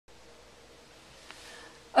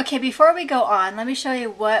Okay, before we go on, let me show you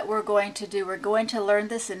what we're going to do. We're going to learn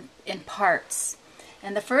this in parts.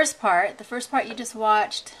 And the first part you just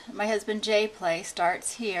watched my husband Jay play,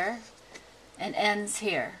 starts here and ends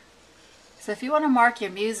here. So if you want to mark your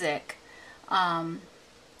music, even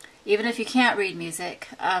if you can't read music,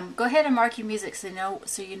 go ahead and mark your music so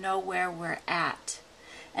you know where we're at.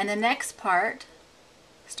 And the next part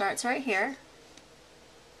starts right here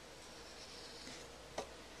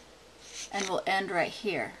and will end right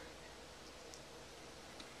here.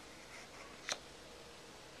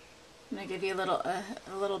 I'm going to give you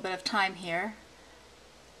a little bit of time here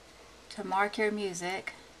to mark your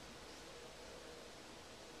music.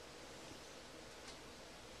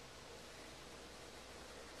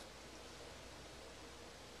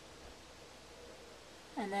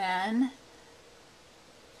 And then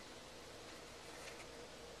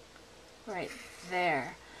right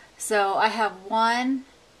there. So I have 1,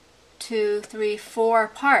 2, 3, 4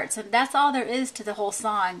 parts, and that's all there is to the whole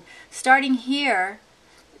song. Starting here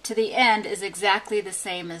to the end is exactly the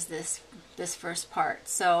same as this first part.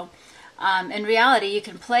 So in reality, you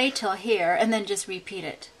can play till here and then just repeat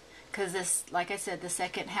it, because this, like I said, the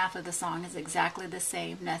second half of the song is exactly the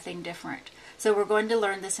same, nothing different. So we're going to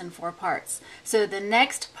learn this in 4 parts. So the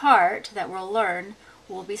next part that we'll learn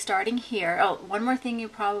will be starting here. Oh, one more thing you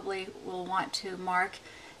probably will want to mark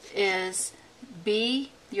is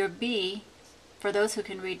B, your B, for those who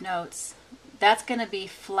can read notes. That's going to be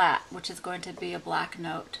flat, which is going to be a black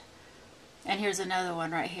note. And here's another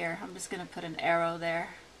one right here. I'm just going to put an arrow there,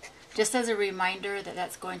 just as a reminder that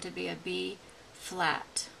that's going to be a B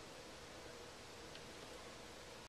flat.